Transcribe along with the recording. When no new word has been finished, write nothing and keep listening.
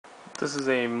This is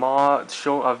a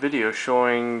video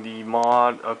showing the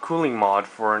cooling mod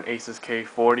for an Asus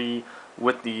K40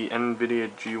 with the Nvidia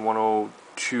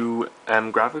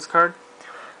G102M graphics card.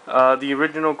 The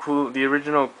original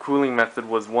cooling method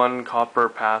was one copper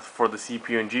path for the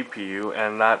CPU and GPU,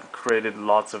 and that created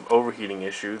lots of overheating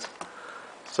issues.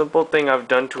 Simple thing I've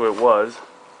done to it was,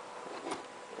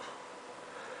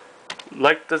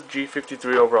 like this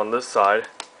G53 over on this side,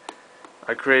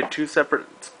 I created three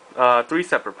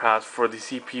separate paths for the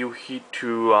CPU heat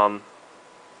to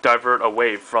divert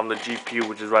away from the GPU,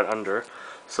 which is right under.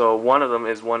 So one of them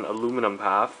is one aluminum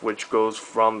path, which goes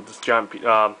from this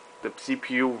the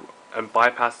CPU and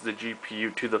bypasses the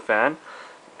GPU to the fan,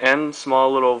 and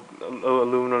small little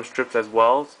aluminum strips as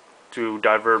well to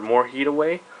divert more heat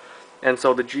away. And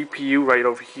so the GPU right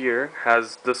over here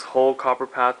has this whole copper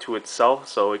path to itself,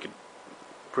 so it could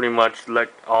pretty much let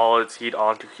all its heat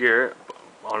onto here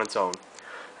on its own.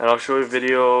 And I'll show you a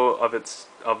video of its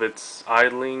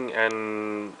idling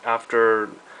and after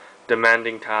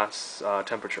demanding tasks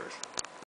temperatures.